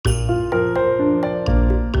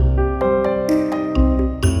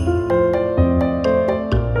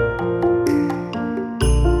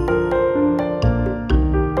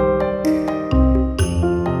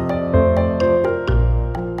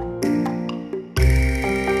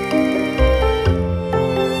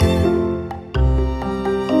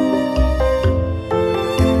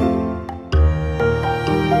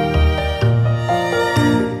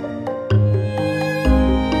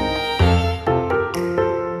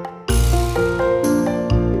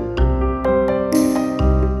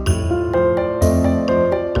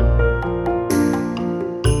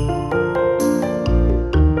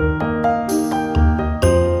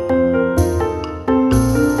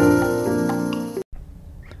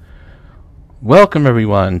Welcome,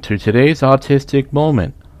 everyone, to today's Autistic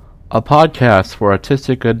Moment, a podcast for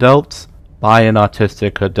autistic adults by an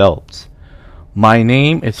autistic adult. My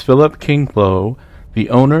name is Philip Kinglow,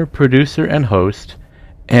 the owner, producer, and host,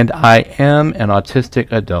 and I am an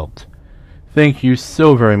autistic adult. Thank you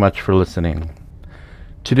so very much for listening.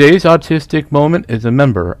 Today's Autistic Moment is a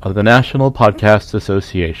member of the National Podcast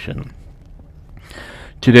Association.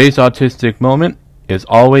 Today's Autistic Moment is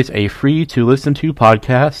always a free-to-listen-to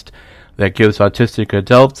podcast that gives autistic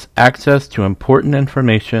adults access to important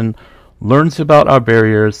information, learns about our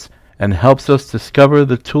barriers, and helps us discover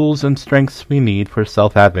the tools and strengths we need for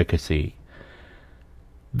self-advocacy.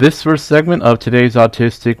 This first segment of today's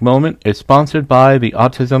Autistic Moment is sponsored by the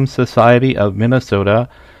Autism Society of Minnesota,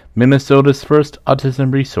 Minnesota's first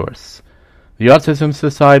autism resource. The Autism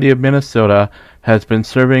Society of Minnesota has been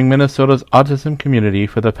serving Minnesota's autism community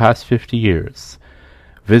for the past 50 years.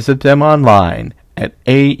 Visit them online at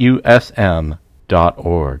ausm.org.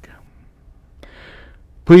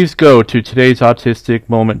 Please go to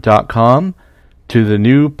todaysautisticmoment.com to the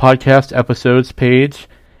new podcast episodes page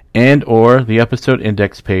and or the episode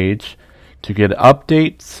index page to get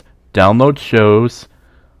updates, download shows,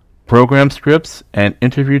 program scripts, and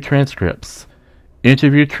interview transcripts.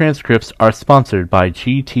 Interview transcripts are sponsored by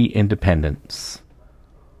GT Independence.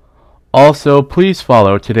 Also, please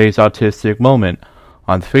follow Today's Autistic Moment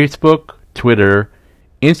on Facebook, Twitter,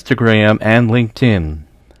 Instagram, and LinkedIn.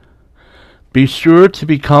 Be sure to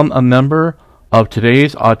become a member of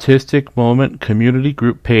Today's Autistic Moment community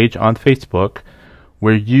group page on Facebook,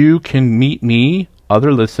 where you can meet me,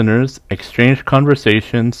 other listeners, exchange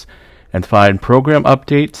conversations, and find program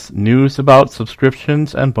updates, news about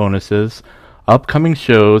subscriptions and bonuses, upcoming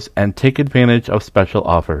shows, and take advantage of special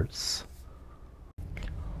offers.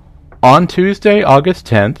 On Tuesday, August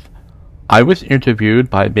 10th, I was interviewed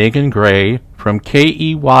by Megan Gray from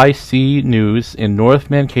KEYC News in North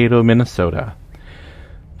Mankato, Minnesota.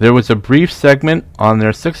 There was a brief segment on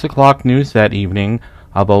their 6 o'clock news that evening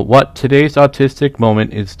about what Today's Autistic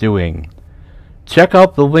Moment is doing. Check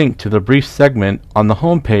out the link to the brief segment on the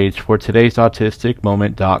homepage for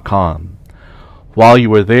todaysautisticmoment.com. While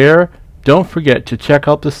you are there, don't forget to check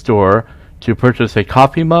out the store to purchase a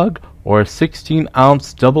coffee mug or a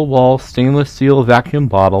 16-ounce double-wall stainless steel vacuum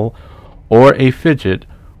bottle or a fidget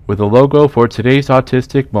with a logo for Today's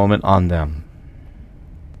Autistic Moment on them.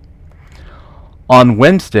 On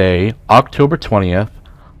Wednesday, October 20th,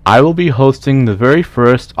 I will be hosting the very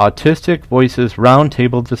first Autistic Voices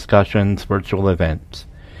Roundtable Discussions virtual event.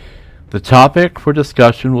 The topic for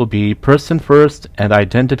discussion will be Person First and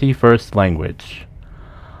Identity First language.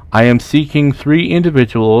 I am seeking 3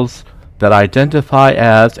 individuals that identify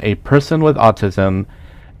as a person with autism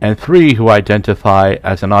and 3 who identify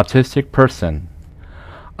as an autistic person.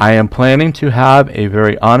 I am planning to have a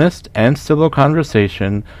very honest and civil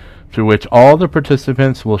conversation through which all the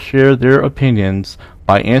participants will share their opinions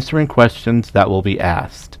by answering questions that will be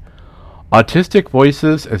asked. Autistic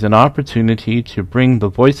Voices is an opportunity to bring the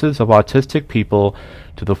voices of autistic people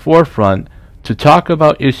to the forefront to talk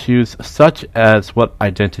about issues such as what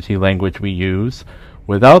identity language we use,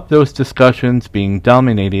 without those discussions being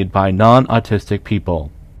dominated by non-autistic people.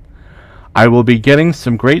 I will be getting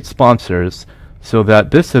some great sponsors so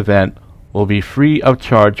that this event will be free of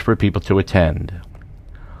charge for people to attend.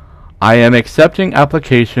 I am accepting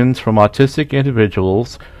applications from autistic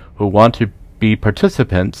individuals who want to be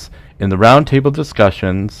participants in the roundtable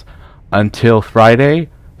discussions until Friday,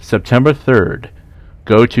 September 3rd.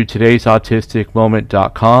 Go to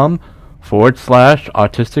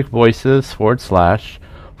todaysautisticmoment.com/autisticvoices/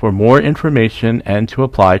 for more information and to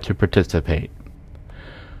apply to participate.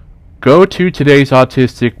 Go to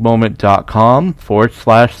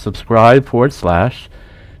todaysautisticmoment.com/subscribe/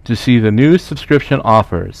 to see the new subscription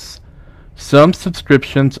offers. Some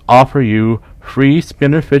subscriptions offer you free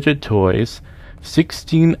spinner fidget toys,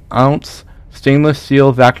 16-ounce stainless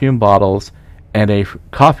steel vacuum bottles, and a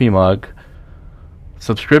coffee mug.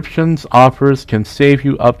 Subscriptions offers can save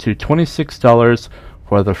you up to $26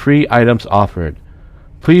 for the free items offered.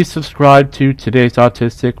 Please subscribe to Today's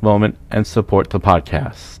Autistic Moment and support the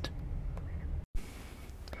podcast.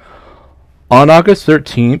 On August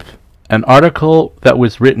 13th, an article that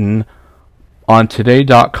was written on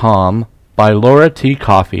Today.com by Laura T.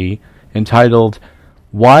 Coffey entitled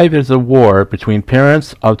Why There's a War Between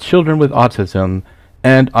Parents of Children with Autism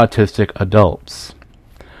and Autistic Adults.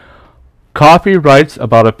 Coffey writes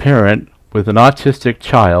about a parent with an autistic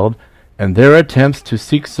child and their attempts to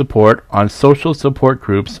seek support on social support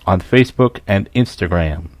groups on Facebook and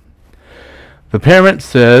Instagram. The parent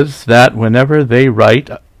says that whenever they write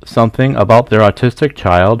something about their autistic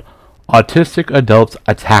child, autistic adults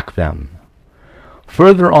attack them.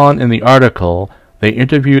 Further on in the article, they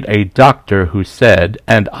interviewed a doctor who said,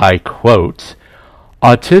 and I quote,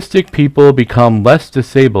 "Autistic people become less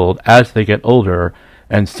disabled as they get older,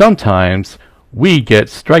 and sometimes we get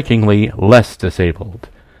strikingly less disabled."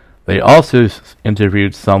 They also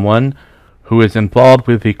interviewed someone who is involved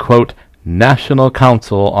with the, quote, National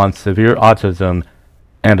Council on Severe Autism,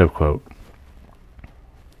 end of quote.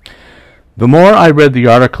 The more I read the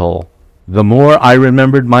article, the more I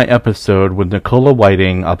remembered my episode with Nicola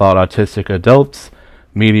Whiting about autistic adults,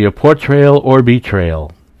 media portrayal or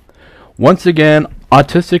betrayal. Once again,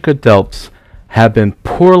 autistic adults have been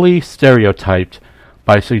poorly stereotyped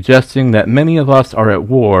by suggesting that many of us are at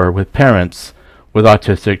war with parents with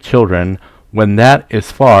autistic children, when that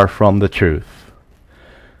is far from the truth.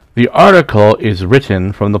 The article is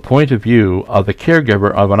written from the point of view of the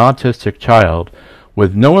caregiver of an autistic child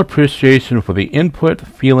with no appreciation for the input,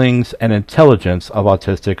 feelings, and intelligence of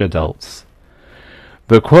autistic adults.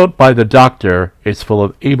 The quote by the doctor is full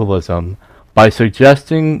of ableism by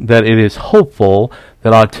suggesting that it is hopeful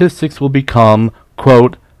that autistics will become,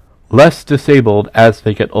 quote, less disabled as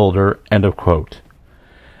they get older, end of quote.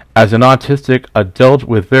 As an autistic adult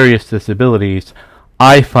with various disabilities,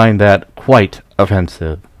 I find that quite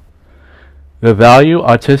offensive. The value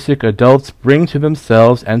autistic adults bring to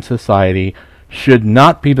themselves and society should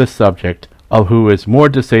not be the subject of who is more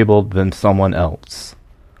disabled than someone else.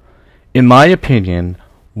 In my opinion,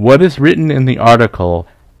 what is written in the article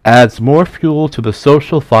adds more fuel to the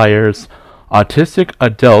social fires autistic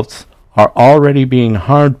adults are already being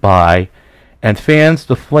harmed by, and fans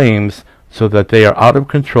the flames so that they are out of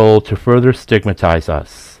control to further stigmatize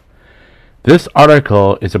us. This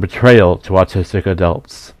article is a betrayal to autistic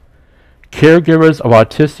adults. Caregivers of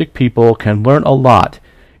autistic people can learn a lot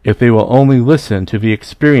if they will only listen to the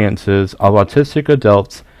experiences of autistic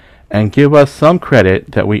adults and give us some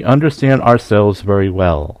credit that we understand ourselves very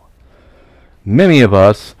well. Many of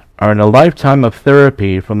us are in a lifetime of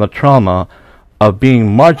therapy from the trauma of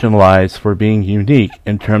being marginalized for being unique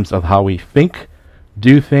in terms of how we think,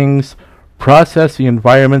 do things, process the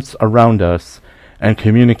environments around us, and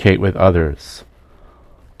communicate with others.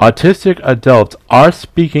 Autistic adults are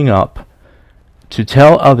speaking up to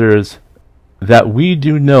tell others that we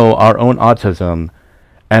do know our own autism,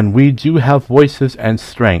 and we do have voices and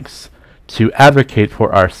strengths to advocate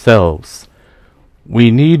for ourselves.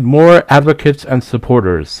 We need more advocates and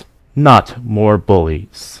supporters, not more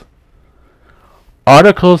bullies.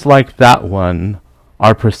 Articles like that one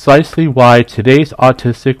are precisely why today's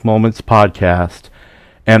Autistic Moments podcast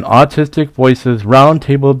and Autistic Voices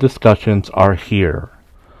roundtable discussions are here.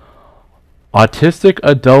 Autistic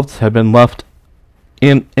adults have been left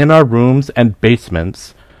in our rooms and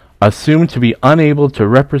basements, assumed to be unable to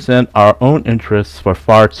represent our own interests for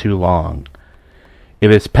far too long.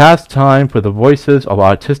 It is past time for the voices of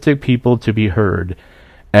autistic people to be heard,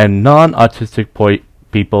 and non-autistic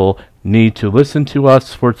people need to listen to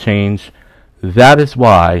us for change. That is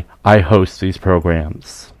why I host these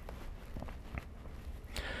programs.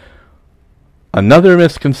 Another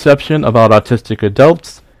misconception about autistic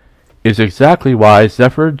adults is exactly why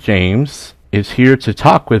Zephyr James is here to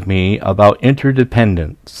talk with me about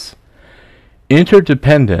interdependence.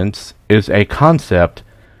 Interdependence is a concept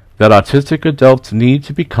that autistic adults need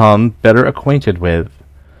to become better acquainted with.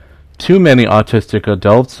 Too many autistic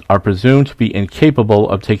adults are presumed to be incapable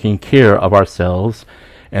of taking care of ourselves,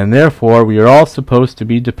 and therefore we are all supposed to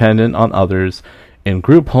be dependent on others in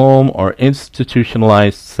group home or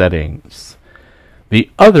institutionalized settings. The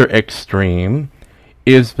other extreme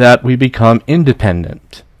is that we become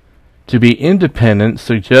independent. To be independent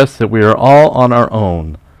suggests that we are all on our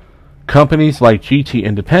own. Companies like GT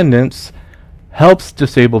Independence helps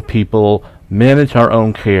disabled people manage our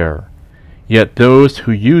own care. Yet those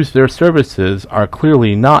who use their services are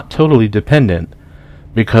clearly not totally dependent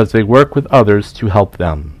because they work with others to help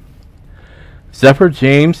them. Zephyr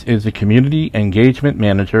James is the Community Engagement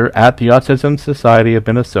Manager at the Autism Society of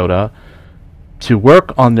Minnesota to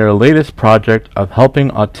work on their latest project of helping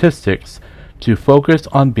autistics to focus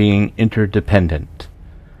on being interdependent.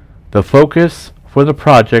 The focus for the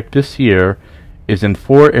project this year is in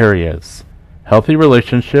 4 areas: healthy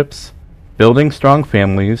relationships, building strong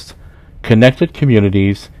families, connected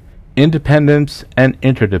communities, independence, and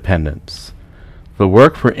interdependence. The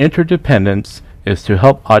work for interdependence is to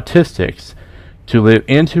help autistics to live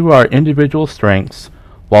into our individual strengths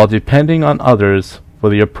while depending on others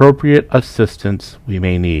for the appropriate assistance we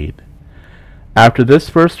may need. After this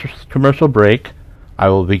first commercial break, I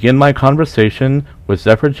will begin my conversation with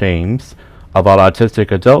Zephyr James about autistic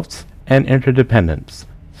adults and interdependence.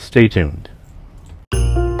 Stay tuned.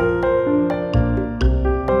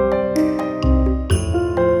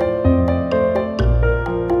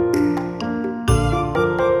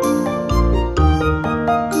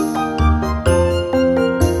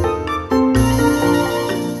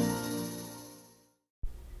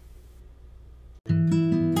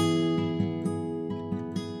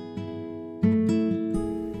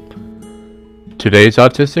 Today's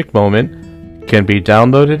Autistic Moment can be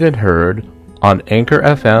downloaded and heard on Anchor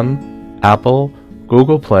FM, Apple,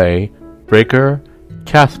 Google Play, Breaker,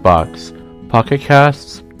 Castbox, Pocket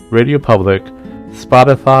Casts, Radio Public,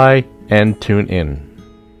 Spotify, and TuneIn.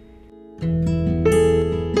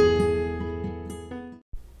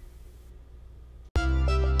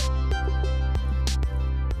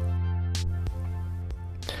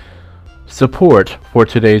 Support for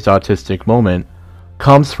today's Autistic Moment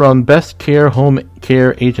comes from Best Care Home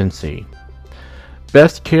Care Agency.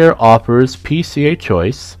 Best Care offers PCA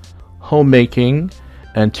Choice, homemaking,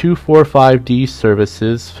 and 245D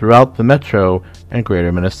services throughout the Metro and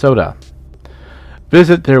Greater Minnesota.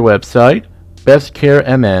 Visit their website,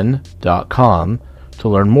 bestcaremn.com, to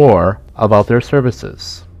learn more about their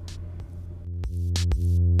services.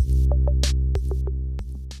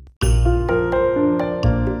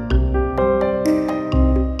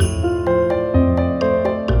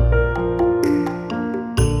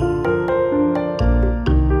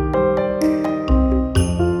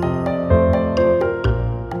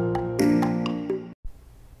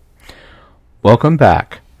 Welcome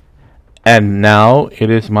back. And now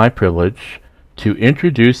it is my privilege to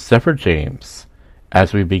introduce Zephyr James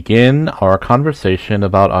as we begin our conversation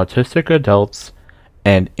about autistic adults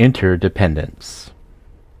and interdependence.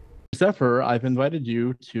 Zephyr, I've invited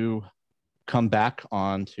you to come back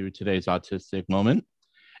on to today's Autistic Moment.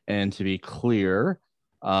 And to be clear,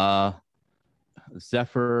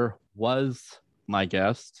 Zephyr was my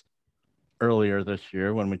guest earlier this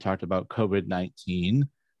year when we talked about COVID-19.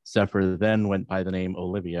 Zephyr then went by the name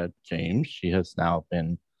Olivia James. She has now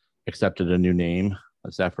been accepted a new name,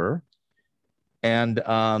 Zephyr. And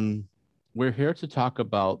we're here to talk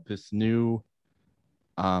about this new,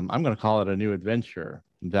 I'm going to call it a new adventure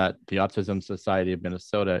that the Autism Society of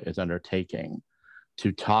Minnesota is undertaking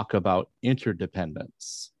to talk about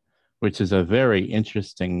interdependence, which is a very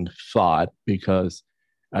interesting thought because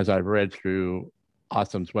as I've read through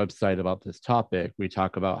Awesome's website about this topic, we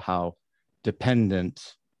talk about how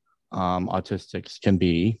dependent autistics can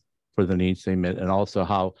be for the needs they meet, and also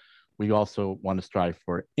how we also want to strive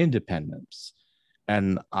for independence.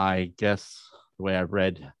 And I guess the way I've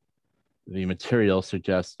read the material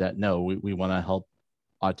suggests that no, we want to help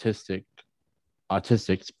autistics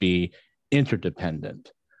be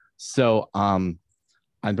interdependent. So I'm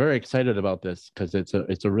very excited about this because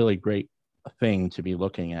it's a really great thing to be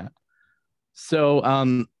looking at. So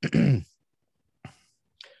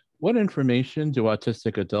what information do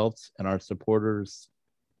autistic adults and our supporters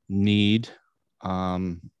need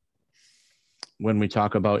when we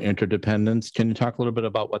talk about interdependence? Can you talk a little bit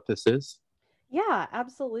about what this is? Yeah,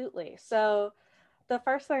 absolutely. So the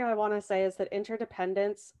first thing I want to say is that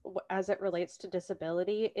interdependence, as it relates to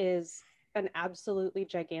disability, is an absolutely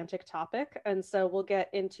gigantic topic. And so we'll get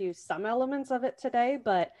into some elements of it today,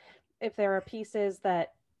 but if there are pieces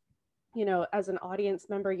that, you know, as an audience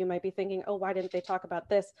member, you might be thinking, oh, why didn't they talk about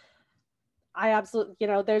this? I absolutely, you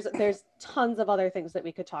know, there's tons of other things that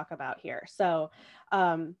we could talk about here. So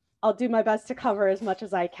I'll do my best to cover as much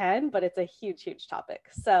as I can, but it's a huge, huge topic.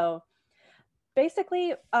 So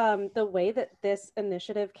basically, the way that this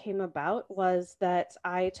initiative came about was that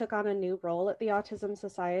I took on a new role at the Autism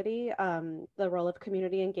Society, the role of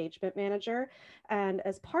community engagement manager. And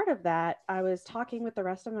as part of that, I was talking with the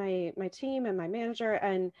rest of my team and my manager,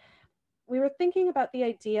 and we were thinking about the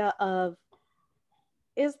idea of,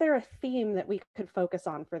 is there a theme that we could focus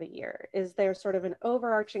on for the year? Is there sort of an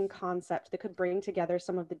overarching concept that could bring together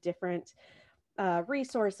some of the different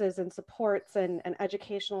resources and supports and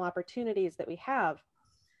educational opportunities that we have?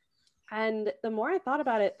 And the more I thought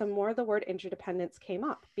about it, the more the word interdependence came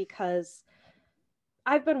up, because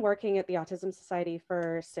I've been working at the Autism Society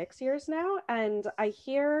for 6 years now, and I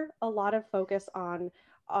hear a lot of focus on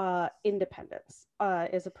independence.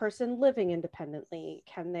 Is a person living independently?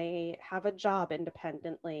 Can they have a job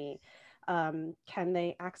independently? Can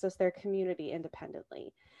they access their community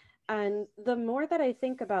independently? And the more that I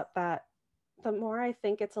think about that, the more I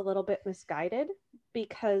think it's a little bit misguided,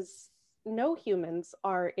 because no humans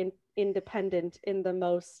are independent in the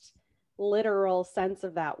most literal sense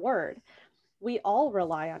of that word. We all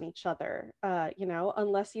rely on each other, you know,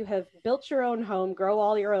 unless you have built your own home, grow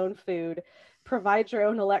all your own food, provide your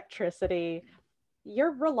own electricity,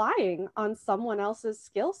 you're relying on someone else's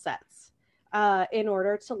skill sets in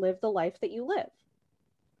order to live the life that you live.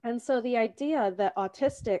 And so the idea that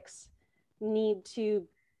autistics need to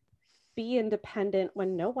be independent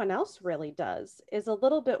when no one else really does is a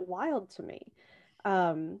little bit wild to me.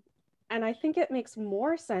 Um, and I think it makes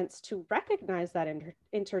more sense to recognize that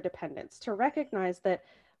interdependence, to recognize that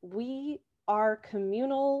we are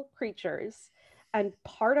communal creatures, And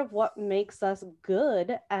part of what makes us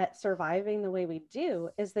good at surviving the way we do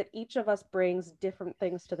is that each of us brings different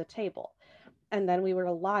things to the table. And then we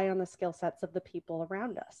rely on the skill sets of the people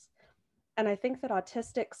around us. And I think that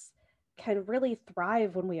autistics can really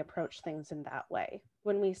thrive when we approach things in that way.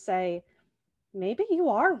 When we say, maybe you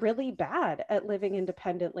are really bad at living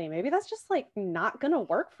independently. Maybe that's just like not going to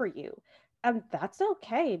work for you. And that's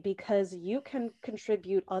okay because you can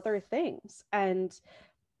contribute other things. And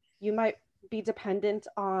you might be dependent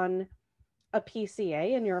on a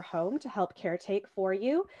PCA in your home to help caretake for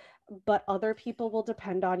you, but other people will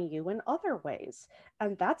depend on you in other ways.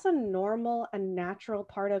 And that's a normal and natural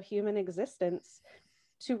part of human existence,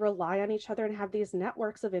 to rely on each other and have these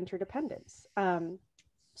networks of interdependence.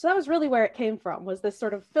 So that was really where it came from, was this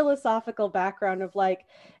sort of philosophical background of like,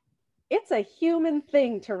 it's a human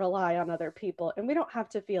thing to rely on other people, and we don't have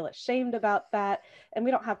to feel ashamed about that, and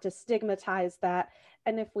we don't have to stigmatize that.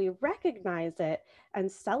 And if we recognize it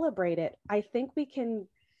and celebrate it, I think we can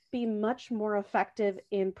be much more effective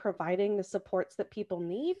in providing the supports that people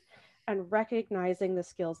need and recognizing the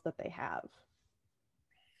skills that they have.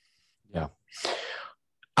 Yeah.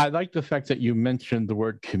 I like the fact that you mentioned the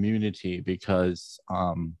word community because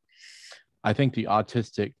I think the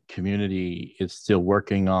autistic community is still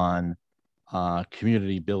working on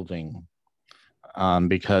community building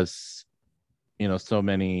because, so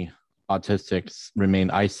many autistics remain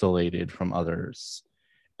isolated from others.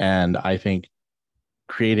 And I think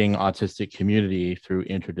creating autistic community through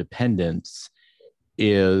interdependence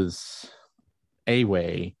is a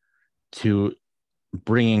way to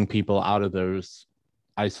bringing people out of those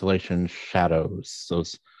isolation shadows,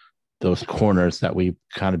 those corners that we've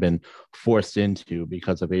kind of been forced into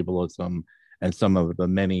because of ableism and some of the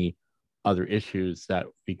many other issues that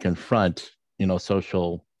we confront,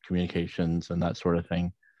 social communications and that sort of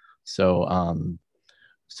thing. So,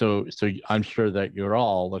 so I'm sure that you're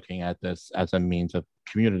all looking at this as a means of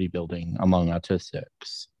community building among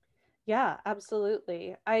autistics. Yeah,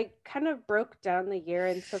 absolutely. I kind of broke down the year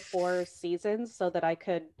into 4 seasons so that I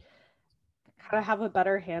could kind of have a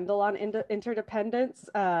better handle on interdependence.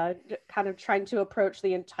 Kind of trying to approach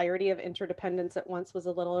the entirety of interdependence at once was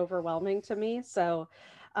a little overwhelming to me. So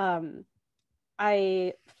um,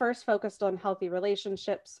 I first focused on healthy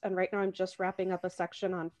relationships, and right now I'm just wrapping up a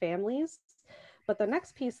section on families. But the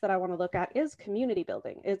next piece that I want to look at is community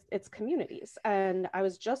building. It's communities. And I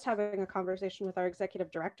was just having a conversation with our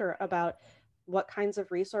executive director about what kinds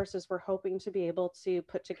of resources we're hoping to be able to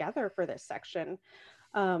put together for this section.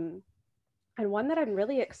 Um, and one that I'm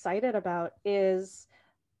really excited about is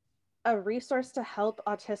a resource to help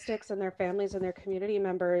autistics and their families and their community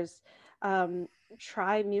members um,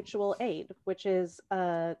 try mutual aid, which is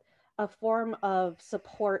a form of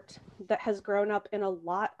support that has grown up in a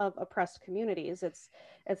lot of oppressed communities. It's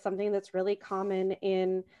something that's really common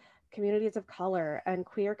in communities of color and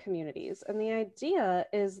queer communities. And the idea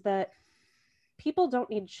is that people don't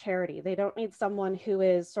need charity. They don't need someone who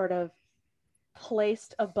is sort of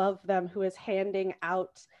placed above them, who is handing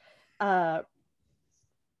out uh,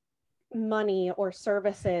 money or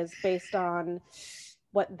services based on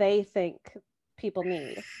what they think people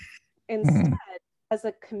need. Instead, Mm-hmm. as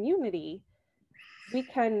a community, we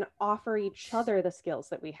can offer each other the skills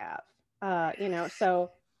that we have.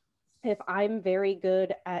 So if I'm very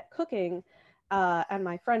good at cooking and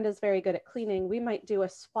my friend is very good at cleaning, we might do a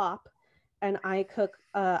swap, and I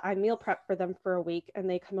meal prep for them for a week and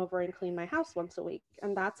they come over and clean my house once a week.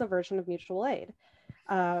 And that's a version of mutual aid.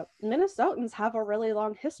 Minnesotans have a really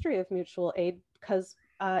long history of mutual aid because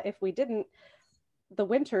if we didn't, the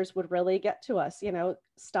winters would really get to us.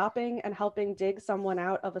 Stopping and helping dig someone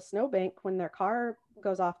out of a snowbank when their car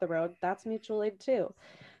goes off the road, that's mutual aid too.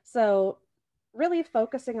 So, really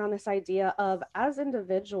focusing on this idea of, as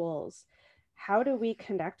individuals, how do we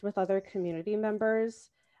connect with other community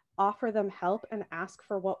members, offer them help, and ask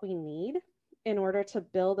for what we need in order to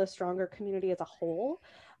build a stronger community as a whole,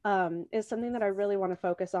 is something that I really want to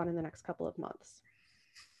focus on in the next couple of months.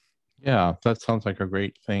 Yeah, that sounds like a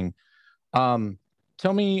great thing. Um,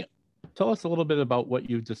 tell me, tell us a little bit about what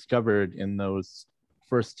you've discovered in those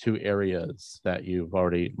first two areas that you've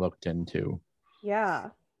already looked into. Yeah.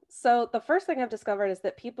 So the first thing I've discovered is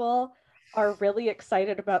that people are really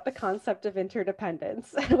excited about the concept of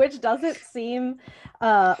interdependence, which doesn't seem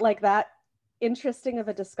like that interesting of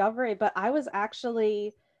a discovery, but I was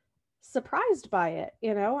actually surprised by it.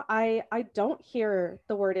 I don't hear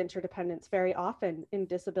the word interdependence very often in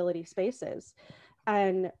disability spaces.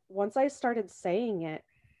 And once I started saying it,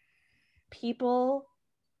 people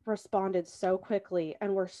responded so quickly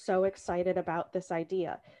and were so excited about this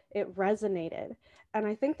idea. It resonated. And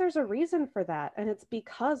I think there's a reason for that. And it's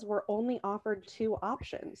because we're only offered two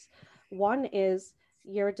options. One is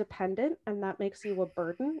you're dependent, and that makes you a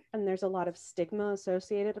burden. And there's a lot of stigma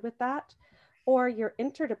associated with that. Or you're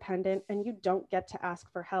interdependent and you don't get to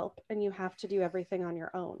ask for help and you have to do everything on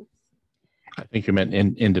your own. I think you meant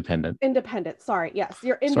independent. Independent, sorry. Yes,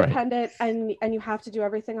 you're independent and you have to do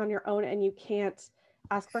everything on your own and you can't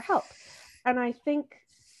ask for help. And I think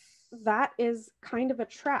that is kind of a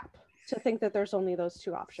trap to think that there's only those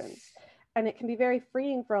two options. And it can be very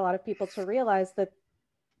freeing for a lot of people to realize that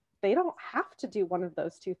they don't have to do one of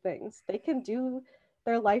those two things. They can do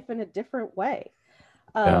their life in a different way.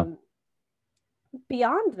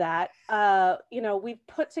 Beyond that, we've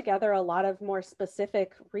put together a lot of more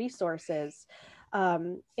specific resources.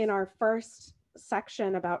 In our first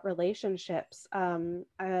section about relationships,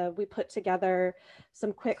 we put together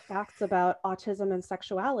some quick facts about autism and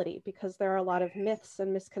sexuality, because there are a lot of myths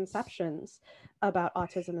and misconceptions about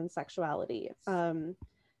autism and sexuality.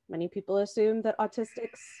 Many people assume that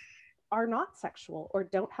autistics are not sexual or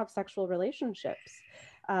don't have sexual relationships.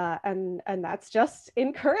 And that's just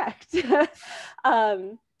incorrect.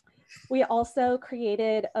 We also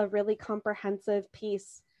created a really comprehensive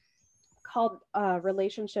piece called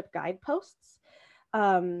Relationship Guideposts,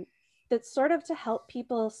 that's sort of to help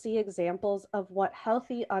people see examples of what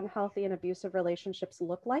healthy, unhealthy, and abusive relationships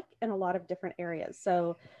look like in a lot of different areas.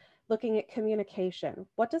 So looking at communication,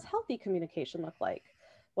 what does healthy communication look like?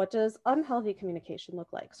 What does unhealthy communication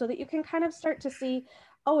look like? So that you can kind of start to see,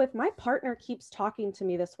 oh, if my partner keeps talking to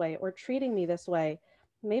me this way or treating me this way,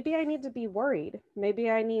 maybe I need to be worried. Maybe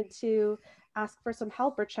I need to ask for some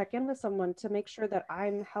help or check in with someone to make sure that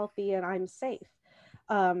I'm healthy and I'm safe.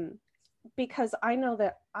 Because I know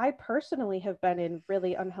that I personally have been in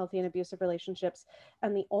really unhealthy and abusive relationships.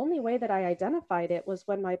 And the only way that I identified it was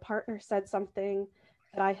when my partner said something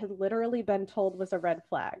that I had literally been told was a red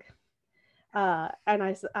flag. And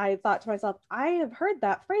I thought to myself, I have heard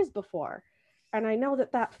that phrase before. And I know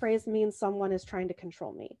that that phrase means someone is trying to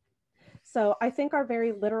control me. So I think our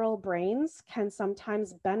very literal brains can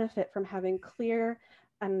sometimes benefit from having clear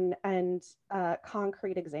and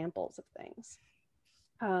concrete examples of things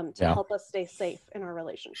to help us stay safe in our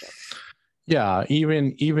relationships. Yeah,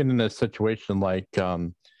 even in a situation like,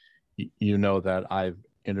 that I've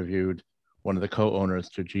interviewed one of the co-owners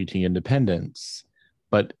to GT Independence,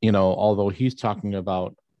 but although he's talking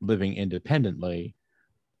about living independently,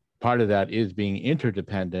 part of that is being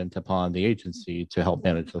interdependent upon the agency to help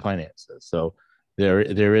manage the finances. So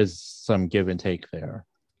there is some give and take there.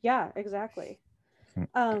 Yeah, exactly.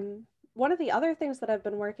 One of the other things that I've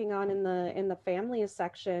been working on in the families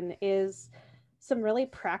section is some really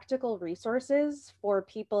practical resources for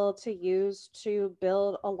people to use to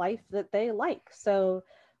build a life that they like. So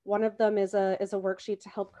one of them is a worksheet to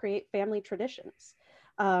help create family traditions.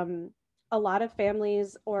 A lot of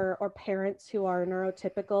families or parents who are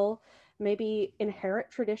neurotypical maybe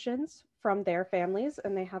inherit traditions from their families,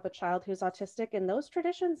 and they have a child who's autistic, and those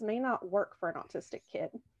traditions may not work for an autistic kid.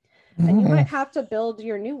 And you might have to build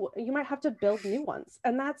new ones,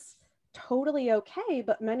 and that's totally okay.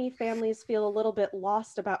 But many families feel a little bit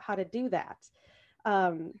lost about how to do that.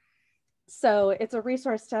 So it's a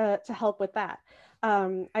resource to help with that.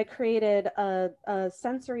 I created a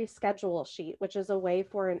sensory schedule sheet, which is a way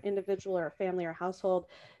for an individual or a family or household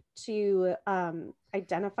to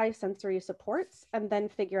identify sensory supports and then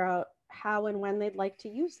figure out how and when they'd like to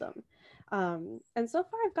use them. And so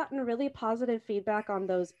far, I've gotten really positive feedback on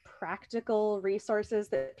those practical resources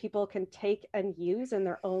that people can take and use in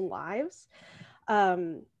their own lives.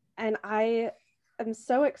 And I am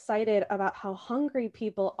so excited about how hungry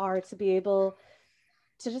people are to be able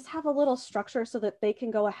to just have a little structure so that they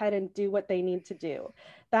can go ahead and do what they need to do.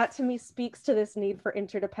 That to me speaks to this need for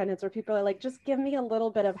interdependence, where people are like, just give me a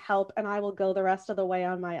little bit of help and I will go the rest of the way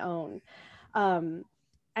on my own.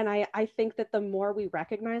 And I think that the more we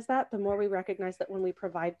recognize that, when we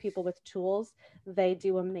provide people with tools, they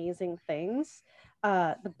do amazing things,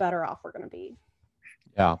 the better off we're going to be.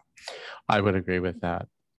 Yeah, I would agree with that.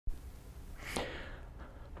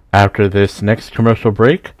 After this next commercial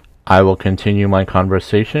break, I will continue my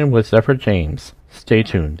conversation with Zephyr James. Stay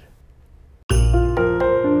tuned.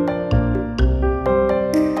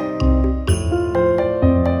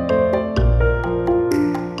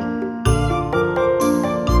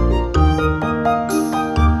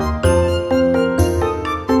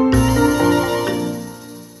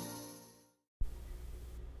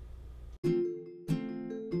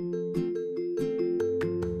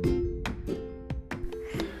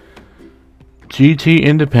 GT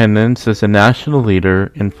Independence is a national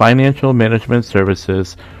leader in financial management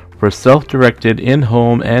services for self-directed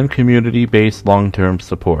in-home and community-based long-term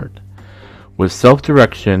support. With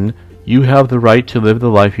self-direction, you have the right to live the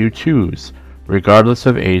life you choose, regardless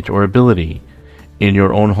of age or ability, in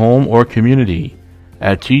your own home or community.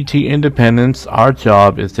 At GT Independence, our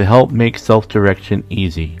job is to help make self-direction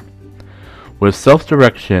easy. With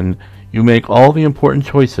self-direction, you make all the important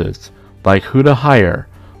choices, like who to hire,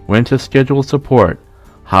 when to schedule support,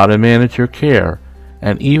 how to manage your care,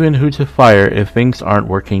 and even who to fire if things aren't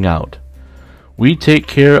working out. We take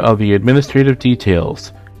care of the administrative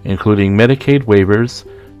details, including Medicaid waivers,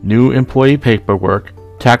 new employee paperwork,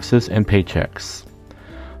 taxes, and paychecks.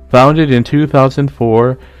 Founded in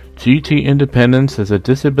 2004, GT Independence is a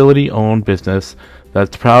disability-owned business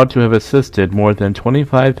that's proud to have assisted more than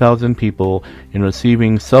 25,000 people in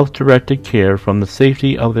receiving self-directed care from the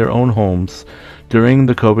safety of their own homes during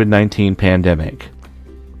the COVID-19 pandemic.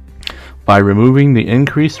 By removing the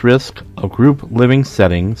increased risk of group living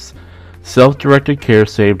settings, self-directed care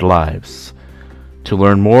saved lives. To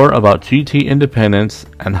learn more about GT Independence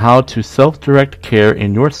and how to self-direct care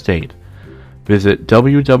in your state, visit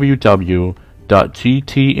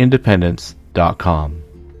www.gtindependence.com.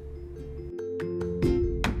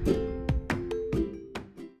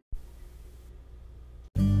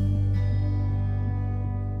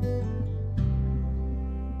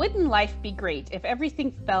 Wouldn't life be great if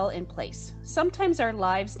everything fell in place? Sometimes our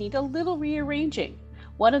lives need a little rearranging.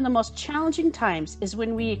 One of the most challenging times is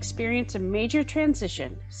when we experience a major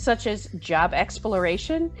transition, such as job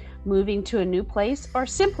exploration, moving to a new place, or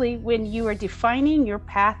simply when you are defining your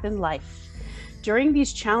path in life. During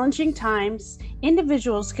these challenging times,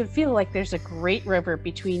 individuals can feel like there's a great river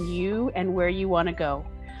between you and where you want to go.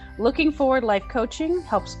 Looking Forward Life Coaching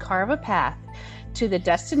helps carve a path to the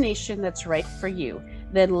destination that's right for you,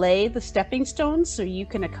 then lay the stepping stones so you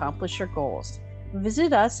can accomplish your goals.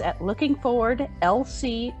 Visit us at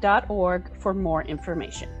lookingforwardlc.org for more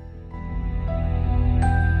information.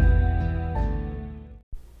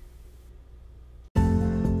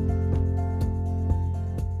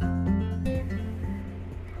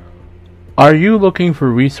 Are you looking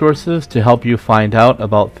for resources to help you find out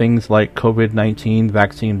about things like COVID-19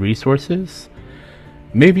 vaccine resources?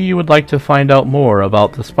 Maybe you would like to find out more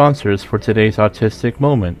about the sponsors for today's Autistic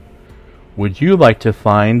Moment. Would you like to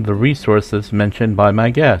find the resources mentioned by my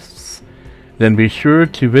guests? Then be sure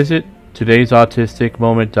to visit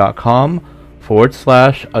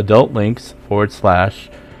todaysautisticmoment.com/adult links/ for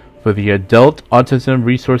the Adult Autism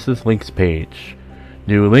Resources links page.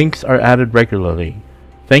 New links are added regularly.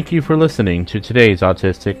 Thank you for listening to today's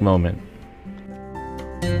Autistic Moment.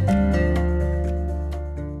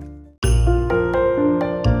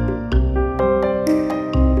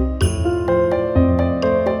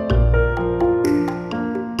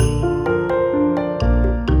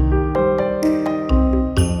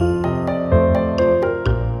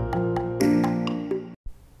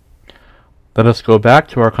 Let us go back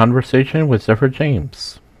to our conversation with Zephyr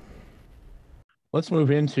James. Let's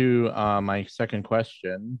move into my second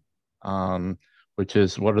question, which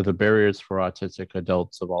is, what are the barriers for autistic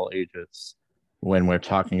adults of all ages when we're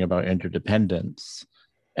talking about interdependence?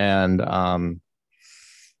 And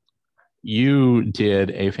you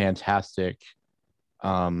did a fantastic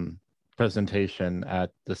presentation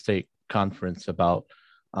at the state conference about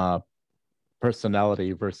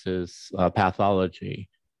personality versus pathology.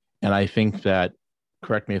 And I think that,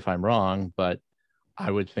 correct me if I'm wrong, but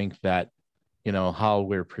I would think that, you know, how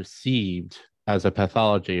we're perceived as a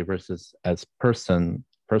pathology versus as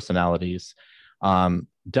personalities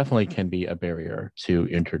definitely can be a barrier to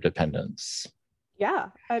interdependence. Yeah,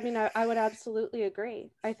 I mean, I would absolutely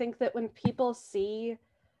agree. I think that when people see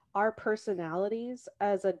our personalities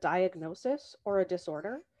as a diagnosis or a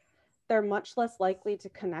disorder, they're much less likely to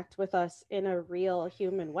connect with us in a real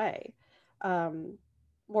human way.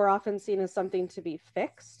 We're often seen as something to be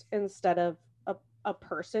fixed instead of a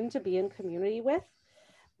person to be in community with,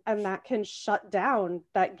 and that can shut down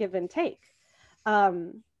that give and take.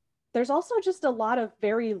 There's also just a lot of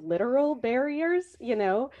very literal barriers, you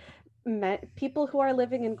know. People who are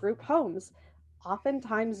living in group homes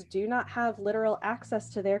oftentimes do not have literal access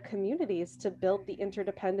to their communities to build the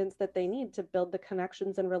interdependence that they need to build the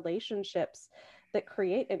connections and relationships that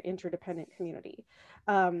create an interdependent community.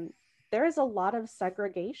 There is a lot of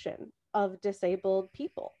segregation of disabled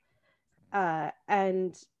people.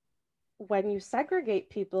 And when you segregate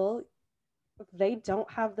people, they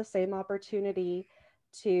don't have the same opportunity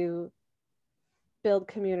to build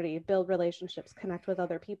community, build relationships, connect with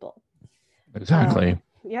other people. Exactly.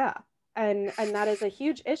 Yeah. And that is a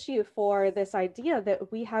huge issue for this idea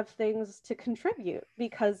that we have things to contribute,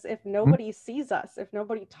 because if nobody sees us, if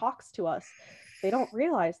nobody talks to us, they don't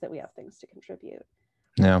realize that we have things to contribute.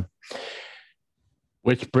 Yeah.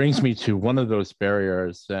 Which brings me to one of those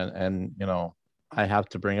barriers, and you know, I have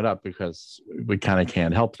to bring it up because we kind of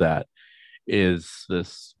can't help that, is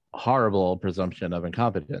this horrible presumption of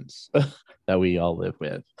incompetence that we all live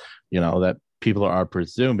with. You know, that people are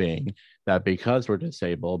presuming that because we're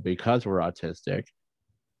disabled, because we're autistic,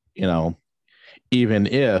 you know, even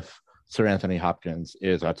if Sir Anthony Hopkins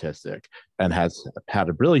is autistic and has had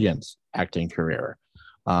a brilliant acting career,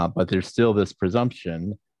 but there's still this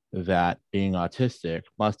presumption that being autistic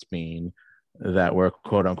must mean that we're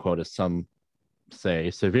quote unquote, as some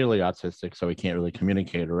say, severely autistic, so we can't really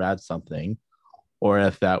communicate or add something. Or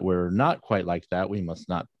if that we're not quite like that, we must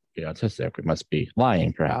not be autistic. We must be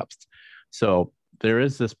lying, perhaps. So there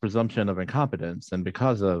is this presumption of incompetence. And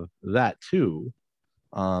because of that, too,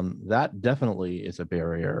 that definitely is a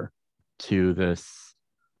barrier to this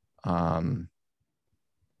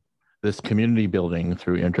community building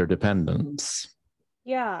through interdependence.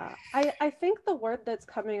 Yeah, I think the word that's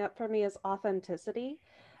coming up for me is authenticity.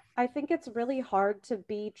 I think it's really hard to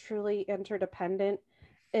be truly interdependent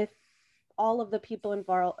if all of the people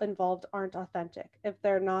involved aren't authentic, if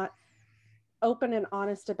they're not open and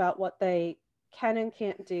honest about what they can and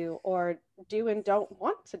can't do, or do and don't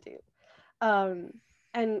want to do. Um,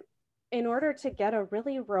 and in order to get a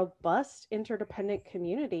really robust interdependent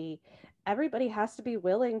community, everybody has to be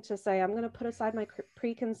willing to say, I'm going to put aside my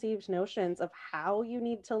preconceived notions of how you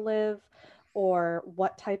need to live or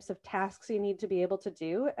what types of tasks you need to be able to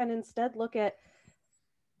do, and instead look at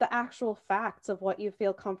the actual facts of what you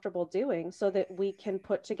feel comfortable doing so that we can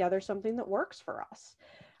put together something that works for us.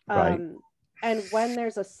 Right. And when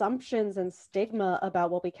there's assumptions and stigma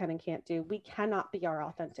about what we can and can't do, we cannot be our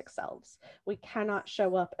authentic selves. We cannot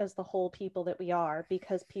show up as the whole people that we are,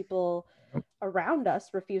 because people around us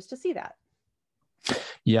refuse to see that.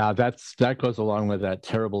 Yeah, that goes along with that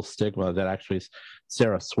terrible stigma that actually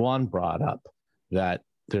Sarah Swan brought up, that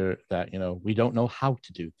that, you know, we don't know how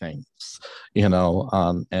to do things, you know,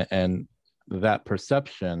 and that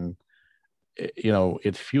perception, you know,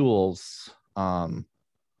 it fuels a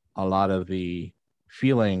lot of the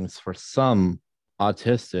feelings for some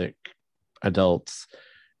autistic adults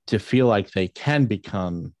to feel like they can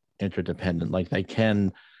become interdependent, like they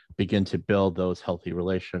can begin to build those healthy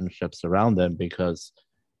relationships around them, because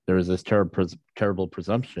there is this terrible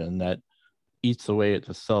presumption that eats away at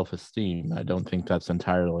the self-esteem. I don't think that's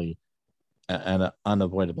entirely an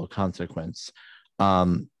unavoidable consequence.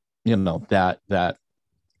 You know, that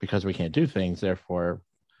because we can't do things, therefore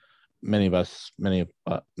many of us,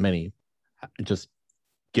 many just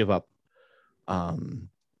give up.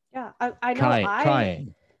 Yeah, I know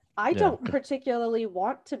trying. I Yeah. don't particularly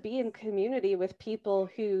want to be in community with people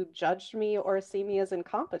who judge me or see me as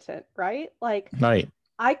incompetent, right? Like, Right.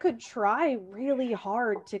 I could try really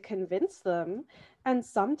hard to convince them, and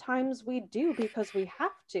sometimes we do because we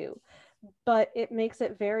have to, but it makes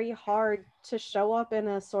it very hard to show up in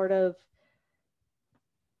a sort of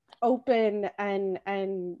open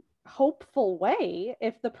and hopeful way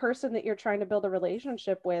if the person that you're trying to build a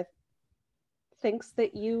relationship with thinks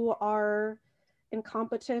that you are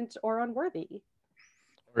incompetent or unworthy,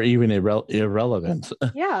 or even irrelevant.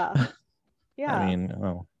 yeah. Yeah. I mean,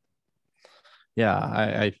 oh,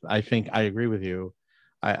 yeah, I think I agree with you.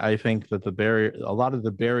 I think that a lot of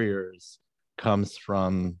the barriers comes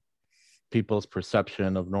from people's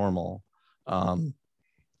perception of normal. And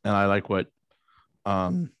I like what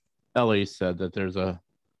Ellie said, that there's a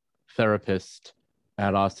therapist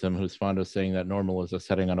at Awesome who's fond of saying that normal is a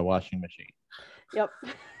setting on a washing machine. Yep.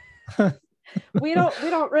 we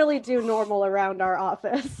don't really do normal around our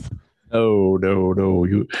office. No,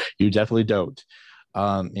 you definitely don't.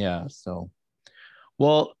 Yeah, so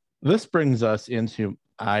well, this brings us into,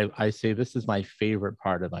 I say this is my favorite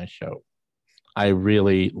part of my show. I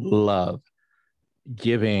really love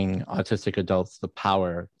giving autistic adults the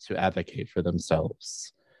power to advocate for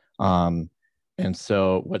themselves. And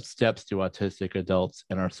so, what steps do autistic adults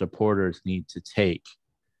and our supporters need to take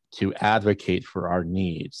to advocate for our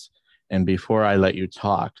needs? And before I let you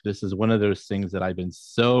talk, this is one of those things that I've been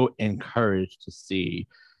so encouraged to see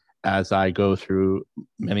as I go through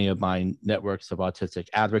many of my networks of autistic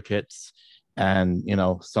advocates, and you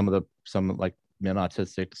know, some like Men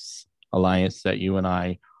Autistics Alliance that you and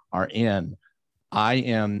I are in. I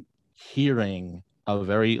am hearing a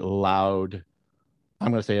very loud,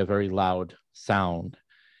 I'm going to say a very loud sound,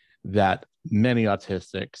 that many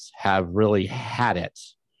autistics have really had it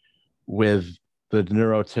with the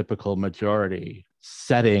neurotypical majority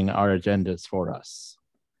setting our agendas for us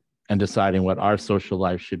and deciding what our social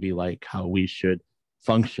life should be like, how we should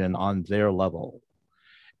function on their level.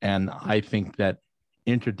 And I think that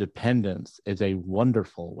interdependence is a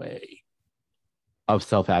wonderful way of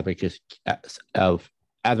self-advocacy, of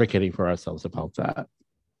advocating for ourselves about that.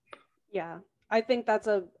 Yeah, I think that's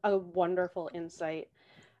a wonderful insight.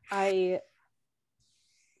 There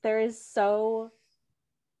is so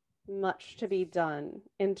much to be done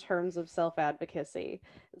in terms of self-advocacy.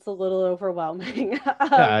 It's a little overwhelming.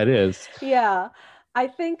 Yeah, it is. Yeah, I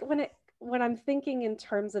think when I'm thinking in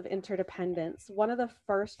terms of interdependence, one of the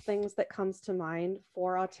first things that comes to mind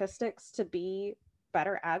for autistics to be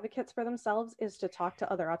better advocates for themselves is to talk to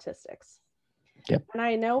other autistics. Yep. And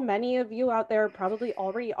I know many of you out there probably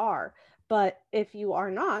already are, but if you are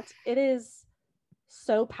not, it is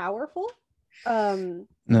so powerful.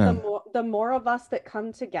 The more of us that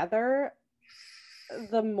come together,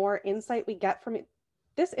 the more insight we get from it.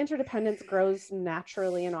 This interdependence grows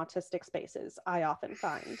naturally in autistic spaces, I often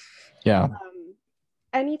find. Yeah.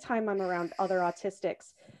 Anytime I'm around other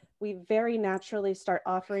autistics, we very naturally start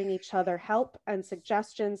offering each other help and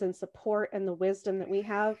suggestions and support and the wisdom that we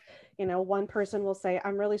have. You know, one person will say,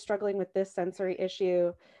 I'm really struggling with this sensory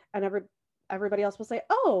issue. And everybody else will say,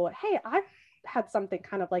 oh, hey, I've had something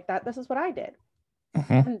kind of like that. This is what I did.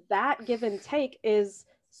 Mm-hmm. And that give and take is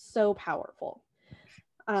so powerful.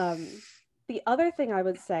 The other thing I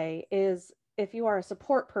would say is if you are a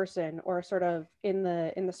support person or sort of in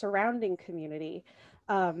the surrounding community,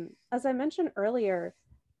 as I mentioned earlier,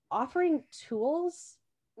 offering tools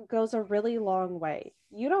goes a really long way.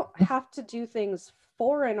 You don't have to do things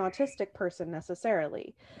for an autistic person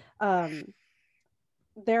necessarily.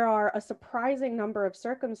 There are a surprising number of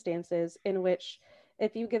circumstances in which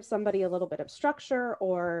if you give somebody a little bit of structure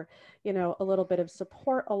or, you know, a little bit of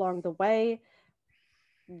support along the way,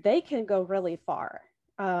 they can go really far.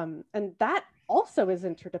 And that also is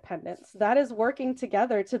interdependence. That is working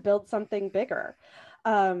together to build something bigger.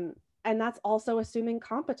 And that's also assuming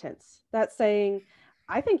competence. That's saying,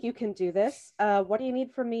 I think you can do this. What do you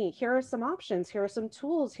need from me? Here are some options. Here are some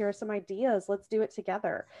tools. Here are some ideas. Let's do it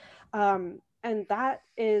together. And that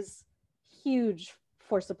is huge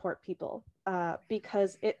for support people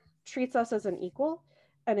because it treats us as an equal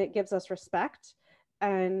and it gives us respect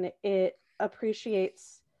and it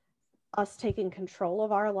appreciates us taking control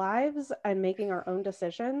of our lives and making our own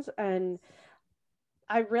decisions. And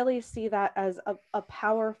I really see that as a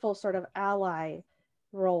powerful sort of ally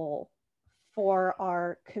role for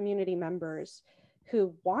our community members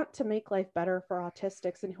who want to make life better for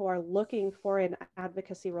autistics and who are looking for an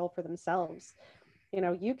advocacy role for themselves. You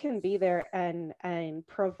know, you can be there and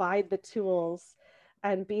provide the tools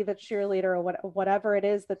and be the cheerleader or whatever it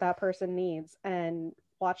is that person needs and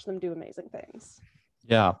watch them do amazing things.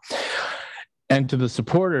 Yeah. And to the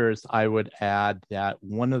supporters, I would add that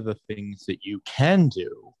one of the things that you can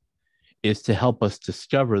do is to help us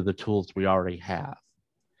discover the tools we already have.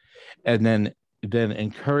 And then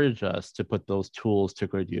encourage us to put those tools to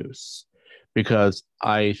good use. Because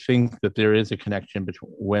I think that there is a connection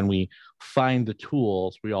between when we find the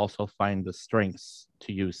tools, we also find the strengths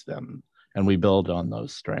to use them, and we build on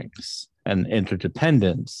those strengths. And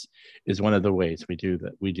interdependence is one of the ways we do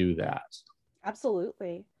that.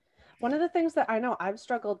 Absolutely. One of the things that I know I've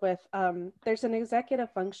struggled with, there's an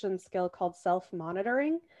executive function skill called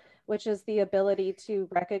self-monitoring, which is the ability to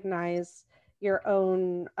recognize your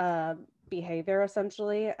own behavior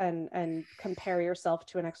essentially and compare yourself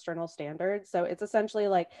to an external standard. So it's essentially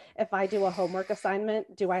like, if I do a homework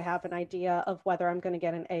assignment, do I have an idea of whether I'm going to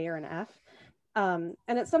get an A or an F? And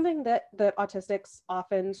it's something that autistics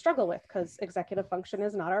often struggle with because executive function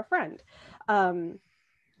is not our friend. And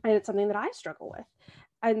it's something that I struggle with.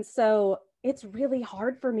 And so it's really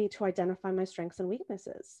hard for me to identify my strengths and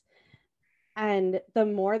weaknesses. And the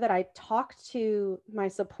more that I talk to my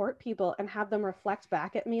support people and have them reflect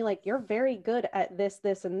back at me, like, you're very good at this,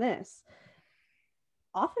 this, and this.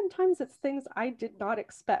 Oftentimes it's things I did not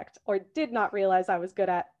expect or did not realize I was good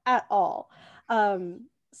at all.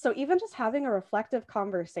 So even just having a reflective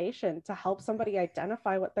conversation to help somebody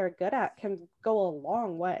identify what they're good at can go a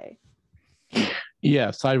long way.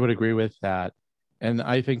 Yes, I would agree with that. And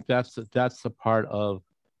I think that's the part of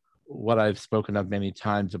what I've spoken of many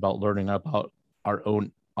times about learning about our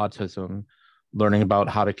own autism, learning about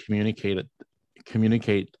how to communicate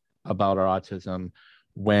about our autism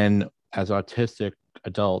when, as autistic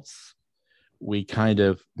adults, we kind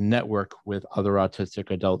of network with other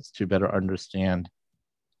autistic adults to better understand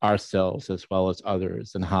ourselves as well as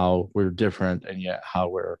others and how we're different and yet how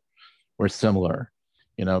we're similar,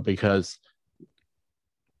 you know, because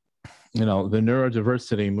the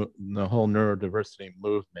neurodiversity, the whole neurodiversity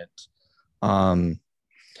movement.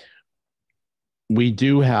 We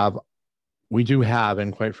do have,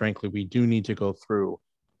 and quite frankly, we do need to go through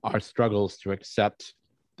our struggles to accept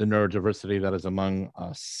the neurodiversity that is among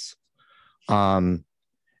us.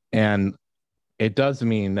 And it does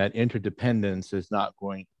mean that interdependence is not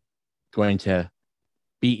going to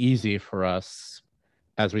be easy for us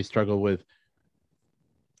as we struggle with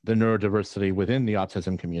the neurodiversity within the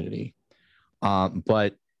autism community.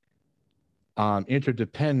 But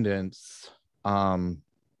interdependence, I'm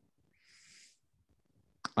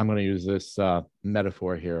going to use this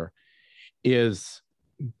metaphor here, is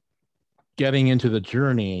getting into the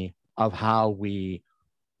journey of how we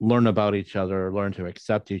learn about each other, learn to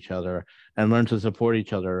accept each other, and learn to support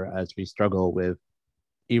each other as we struggle with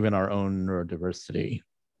even our own neurodiversity.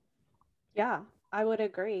 Yeah, I would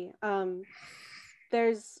agree.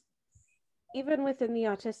 There's, even within the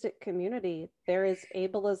autistic community, there is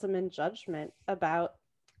ableism and judgment about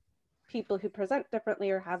people who present differently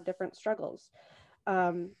or have different struggles.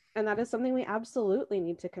 And that is something we absolutely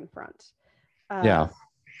need to confront. Yeah.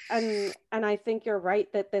 And I think you're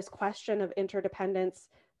right that this question of interdependence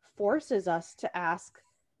forces us to ask,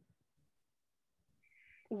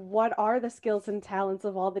 what are the skills and talents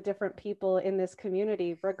of all the different people in this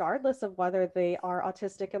community, regardless of whether they are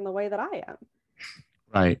autistic in the way that I am?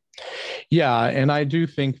 Right. Yeah. And I do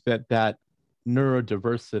think that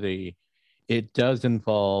neurodiversity, it does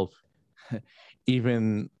involve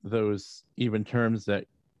even terms that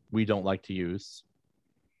we don't like to use,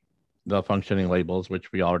 the functioning labels,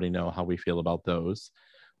 which we already know how we feel about those,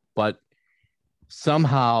 but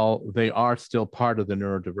somehow they are still part of the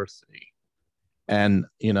neurodiversity. And,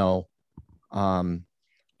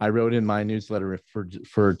 I wrote in my newsletter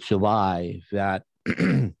for July that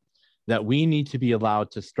that we need to be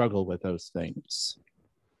allowed to struggle with those things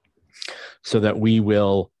so that we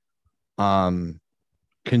will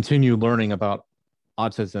continue learning about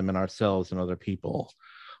autism and ourselves and other people.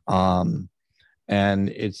 And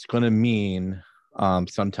it's going to mean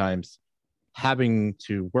sometimes having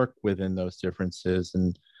to work within those differences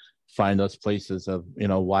and find those places of,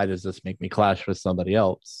 why does this make me clash with somebody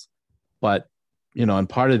else? But, and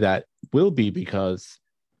part of that will be because,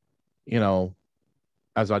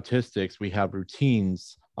 as autistics, we have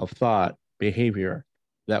routines of thought, behavior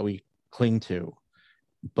that we cling to.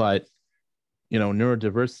 But,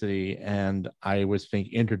 neurodiversity, and I was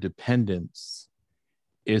thinking interdependence,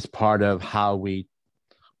 is part of how we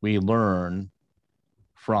learn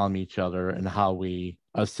from each other and how we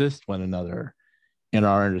assist one another in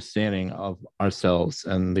our understanding of ourselves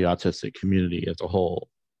and the autistic community as a whole.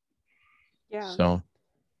 Yeah. So.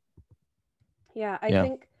 Yeah, I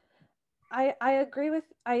think I agree with,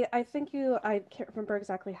 I think I can't remember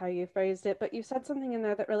exactly how you phrased it, but you said something in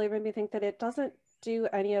there that really made me think that it doesn't do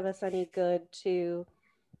any of us any good to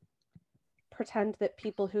pretend that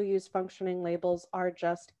people who use functioning labels are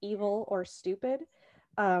just evil or stupid.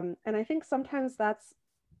 And I think sometimes that's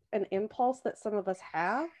an impulse that some of us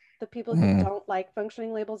have. The people who don't like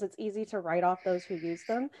functioning labels, it's easy to write off those who use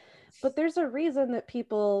them. But there's a reason that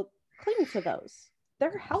people cling to those.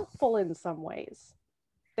 They're helpful in some ways.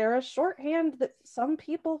 They're a shorthand that some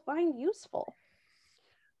people find useful.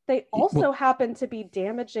 They also happen to be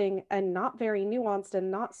damaging and not very nuanced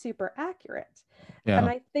and not super accurate. Yeah. And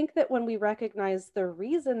I think that when we recognize the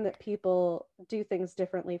reason that people do things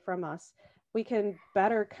differently from us, we can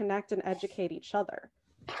better connect and educate each other.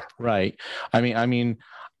 Right. I mean,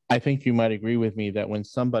 I think you might agree with me that when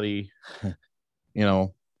somebody,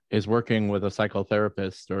 is working with a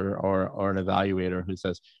psychotherapist or an evaluator who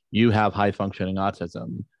says, you have high functioning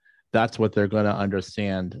autism, that's what they're going to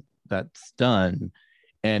understand that's done.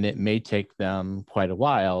 And it may take them quite a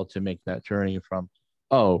while to make that journey from,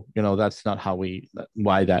 that's not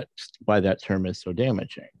why that term is so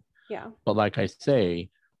damaging. Yeah. But like I say,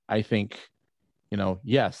 I think,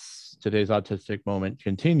 yes, today's autistic moment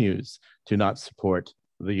continues to not support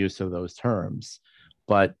the use of those terms,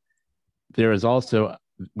 but there is also,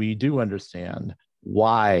 we do understand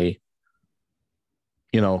why,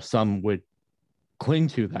 some would cling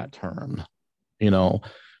to that term,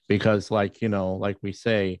 because like we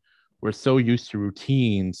say, we're so used to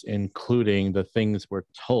routines, including the things we're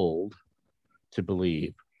told to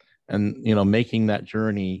believe, and, making that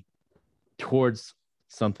journey towards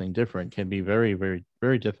something different can be very, very,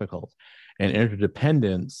 very difficult. And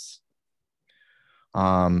interdependence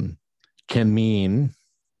can mean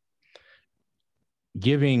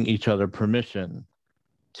giving each other permission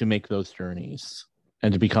to make those journeys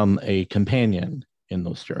and to become a companion in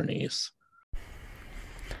those journeys.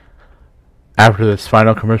 After this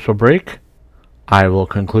final commercial break, I will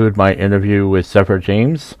conclude my interview with Zephyr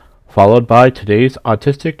James, followed by today's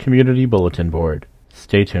Autistic Community Bulletin Board.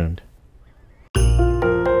 Stay tuned.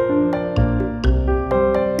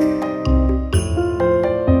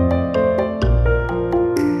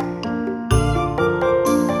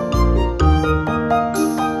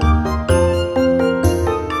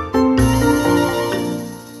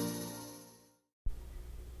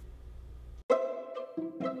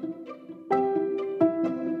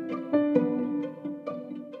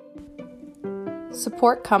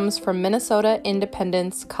 Support comes from Minnesota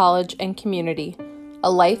Independence College and Community,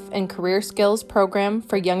 a life and career skills program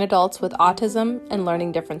for young adults with autism and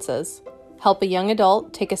learning differences. Help a young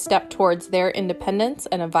adult take a step towards their independence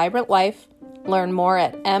and a vibrant life. Learn more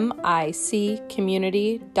at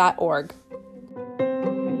miccommunity.org.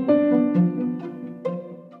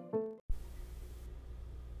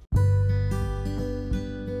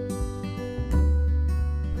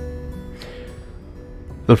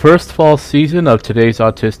 The first fall season of today's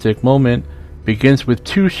Autistic Moment begins with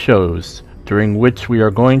 2 shows, during which we are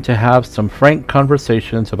going to have some frank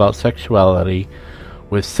conversations about sexuality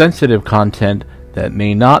with sensitive content that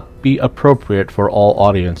may not be appropriate for all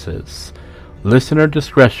audiences. Listener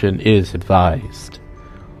discretion is advised.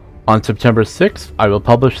 On September 6th, I will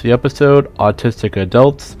publish the episode Autistic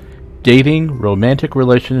Adults, Dating, Romantic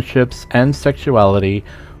Relationships, and Sexuality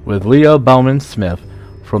with Leah Bauman-Smith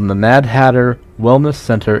from the Mad Hatter Wellness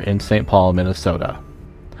Center in St. Paul, Minnesota.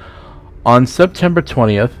 On September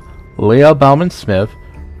 20th, Leah Bauman-Smith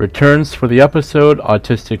returns for the episode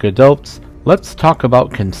Autistic Adults, Let's Talk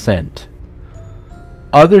About Consent.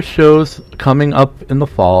 Other shows coming up in the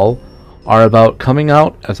fall are about coming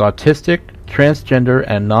out as autistic, transgender,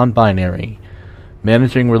 and non-binary,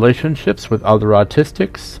 managing relationships with other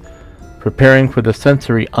autistics, preparing for the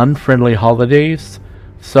sensory unfriendly holidays,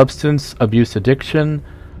 substance abuse addiction,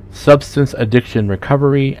 substance addiction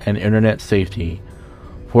recovery, and internet safety.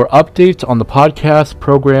 For updates on the podcast,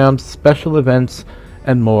 programs, special events,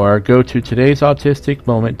 and more, go to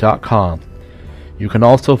todaysautisticmoment.com. You can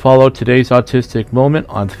also follow Today's Autistic Moment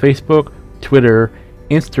on Facebook, Twitter,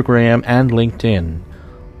 Instagram, and LinkedIn.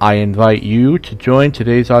 I invite you to join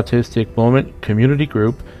Today's Autistic Moment community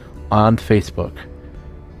group on Facebook.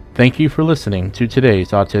 Thank you for listening to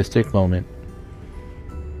Today's Autistic Moment.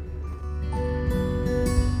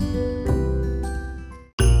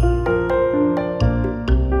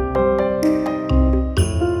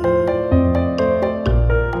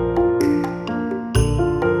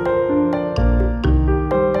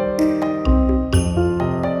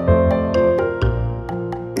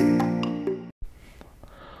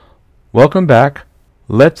 Welcome back.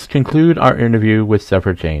 Let's conclude our interview with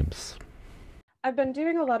Zephyr James. I've been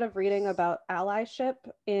doing a lot of reading about allyship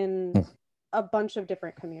in a bunch of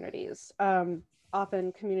different communities,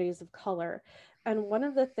 often communities of color. And one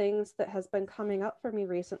of the things that has been coming up for me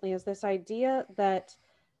recently is this idea that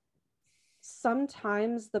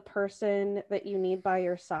sometimes the person that you need by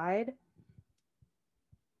your side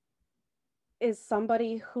is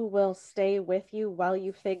somebody who will stay with you while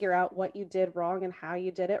you figure out what you did wrong and how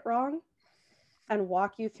you did it wrong, and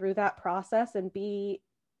walk you through that process and be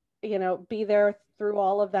there through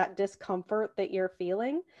all of that discomfort that you're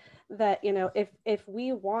feeling. That, if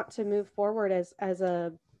we want to move forward as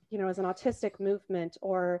an autistic movement,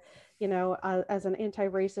 or, as an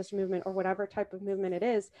anti-racist movement, or whatever type of movement it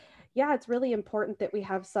is, yeah, it's really important that we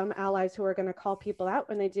have some allies who are going to call people out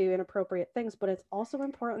when they do inappropriate things, but it's also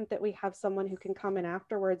important that we have someone who can come in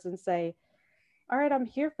afterwards and say, all right, I'm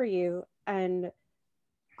here for you, and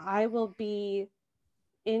I will be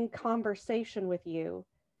in conversation with you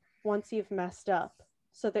once you've messed up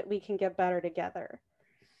so that we can get better together.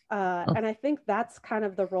 And I think that's kind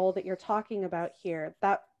of the role that you're talking about here,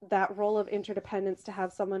 that role of interdependence, to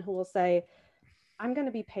have someone who will say, I'm going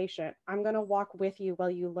to be patient. I'm going to walk with you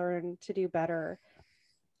while you learn to do better.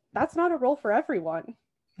 That's not a role for everyone.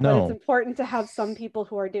 No. But it's important to have some people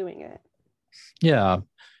who are doing it. Yeah.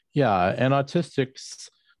 And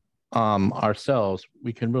autistics ourselves,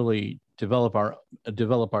 we can really develop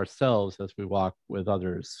ourselves as we walk with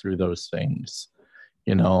others through those things.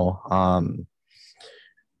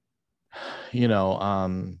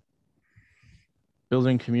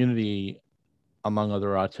 Building community among other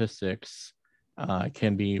autistics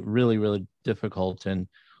can be really, really difficult. And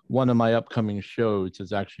one of my upcoming shows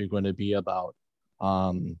is actually going to be about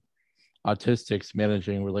autistics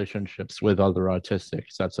managing relationships with other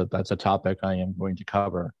autistics. That's a topic I am going to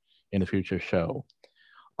cover in a future show,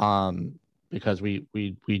 because we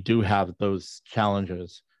do have those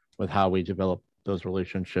challenges with how we develop those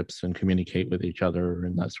relationships and communicate with each other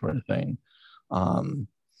and that sort of thing.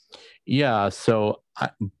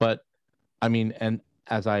 But I mean, and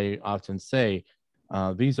as I often say,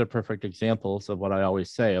 these are perfect examples of what I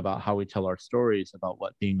always say about how we tell our stories about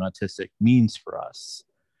what being autistic means for us.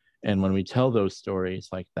 And when we tell those stories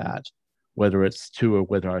like that, whether it's to or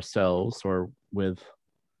with ourselves or with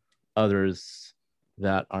others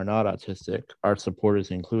that are not autistic, our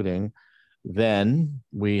supporters including, then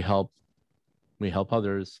we help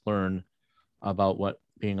others learn about what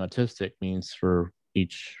being autistic means for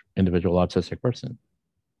each individual autistic person.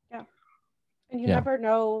 Yeah. And you Yeah. never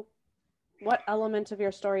know what element of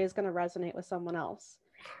your story is going to resonate with someone else.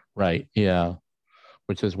 Right. Yeah.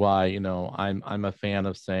 Which is why, you know, I'm a fan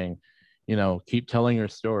of saying, you know, keep telling your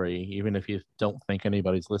story, even if you don't think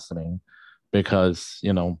anybody's listening, because,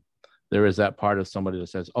 you know, there is that part of somebody that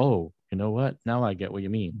says, oh, you know what? Now I get what you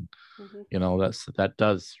mean. Mm-hmm. You know, that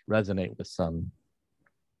does resonate with some.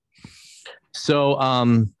 So,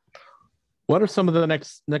 what are some of the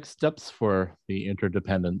next steps for the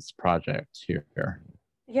Interdependence Project here?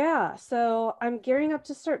 Yeah, so I'm gearing up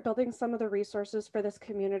to start building some of the resources for this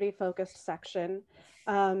community-focused section.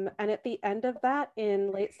 And at the end of that,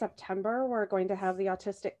 in late September, we're going to have the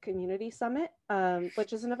Autistic Community Summit,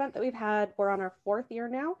 which is an event that we're on our 4th year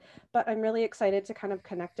now, but I'm really excited to kind of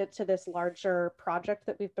connect it to this larger project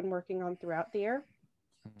that we've been working on throughout the year.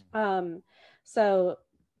 So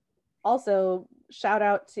also shout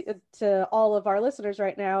out to all of our listeners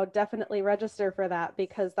right now. Definitely register for that,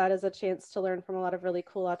 because that is a chance to learn from a lot of really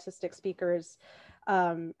cool autistic speakers,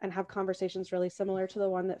 and have conversations really similar to the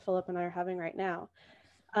one that Philip and I are having right now.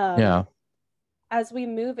 Yeah. As we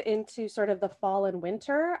move into sort of the fall and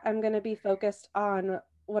winter, I'm going to be focused on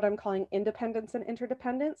what I'm calling independence and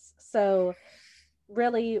interdependence. So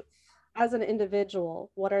really, as an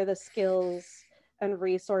individual, what are the skills and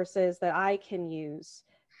resources that I can use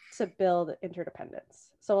to build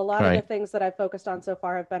interdependence? So a lot of the things that I've focused on so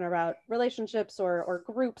far have been about relationships or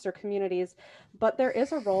groups or communities, but there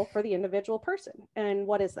is a role for the individual person. And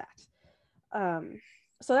what is that?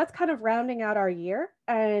 So that's kind of rounding out our year.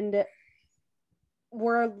 And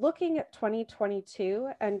we're looking at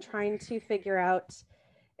 2022 and trying to figure out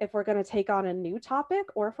if we're going to take on a new topic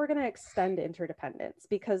or if we're going to extend interdependence,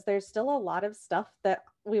 because there's still a lot of stuff that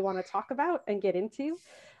we want to talk about and get into.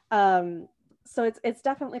 So it's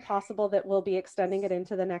definitely possible that we'll be extending it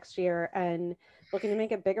into the next year and looking to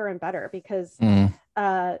make it bigger and better, because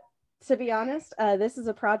to be honest, this is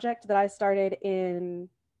a project that I started in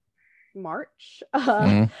March,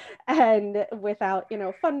 and without, you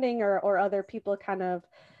know, funding or other people kind of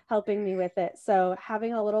helping me with it. So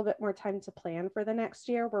having a little bit more time to plan for the next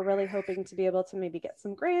year, we're really hoping to be able to maybe get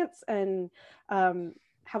some grants and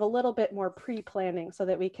have a little bit more pre-planning so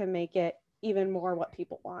that we can make it even more what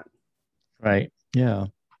people want. Right. Yeah.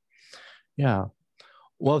 Yeah.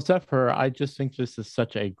 Well, Zephyr, I just think this is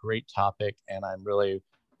such a great topic, and I'm really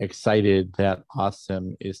excited that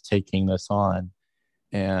Awesome is taking this on.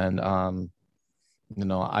 And you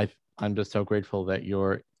know, I'm just so grateful that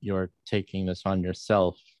you're taking this on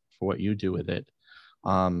yourself for what you do with it.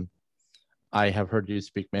 I have heard you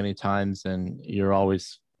speak many times, and you're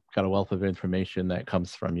always got a wealth of information that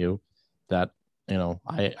comes from you that, you know,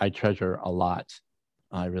 I treasure a lot.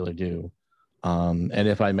 I really do. And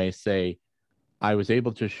if I may say, I was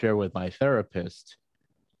able to share with my therapist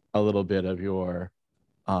a little bit of your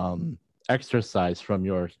exercise from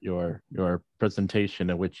your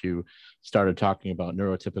presentation, in which you started talking about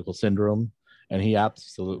neurotypical syndrome, and he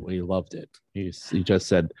absolutely loved it. He just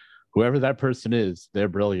said, whoever that person is, they're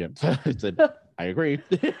brilliant. I said, I agree.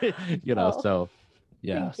 You know, so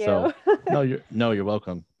yeah. So you're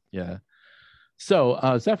welcome. Yeah. So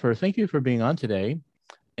Zephyr, thank you for being on today.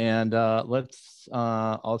 And let's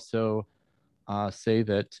also say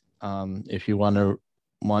that if you want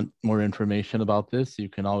more information about this, you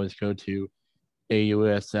can always go to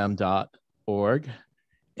ausm.org.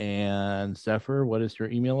 And Zephyr, what is your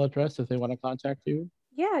email address if they want to contact you?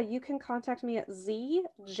 Yeah, you can contact me at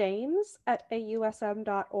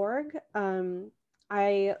zjames@ausm.org.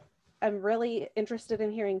 I am really interested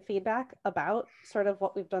in hearing feedback about sort of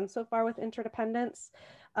what we've done so far with interdependence,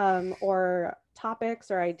 or topics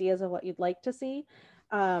or ideas of what you'd like to see.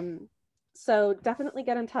 So definitely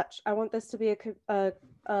get in touch. I want this to be a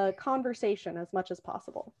conversation as much as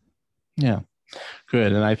possible. Yeah,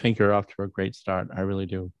 good. And I think you're off to a great start. I really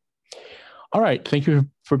do. All right. Thank you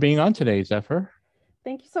for being on today, Zephyr.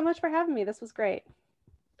 Thank you so much for having me. This was great.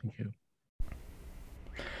 Thank you.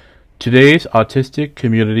 Today's Autistic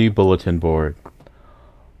Community Bulletin Board.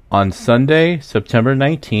 On Sunday, September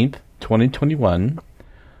 19th, 2021,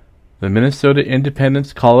 the Minnesota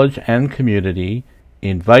Independence College and Community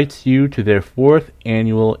invites you to their 4th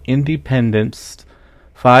annual Independence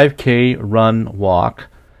 5K Run Walk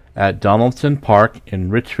at Donaldson Park in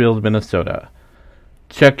Richfield, Minnesota.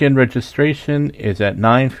 Check-in registration is at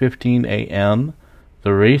 9:15 a.m.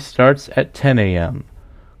 The race starts at 10 a.m.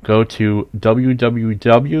 Go to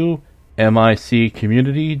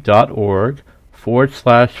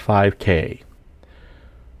www.miccommunity.org/5K.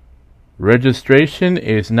 Registration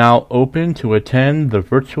is now open to attend the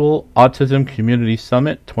Virtual Autism Community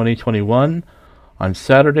Summit 2021 on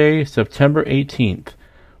Saturday, September 18th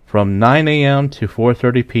from 9 a.m. to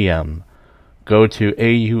 4:30 p.m. Go to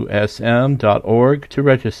ausm.org to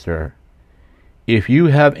register. If you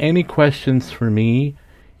have any questions for me,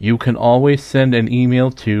 you can always send an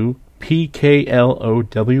email to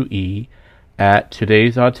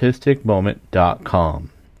pklowe@todaysautisticmoment.com.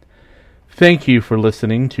 Thank you for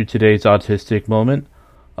listening to Today's Autistic Moment,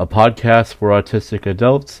 a podcast for autistic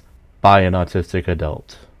adults by an autistic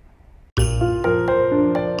adult.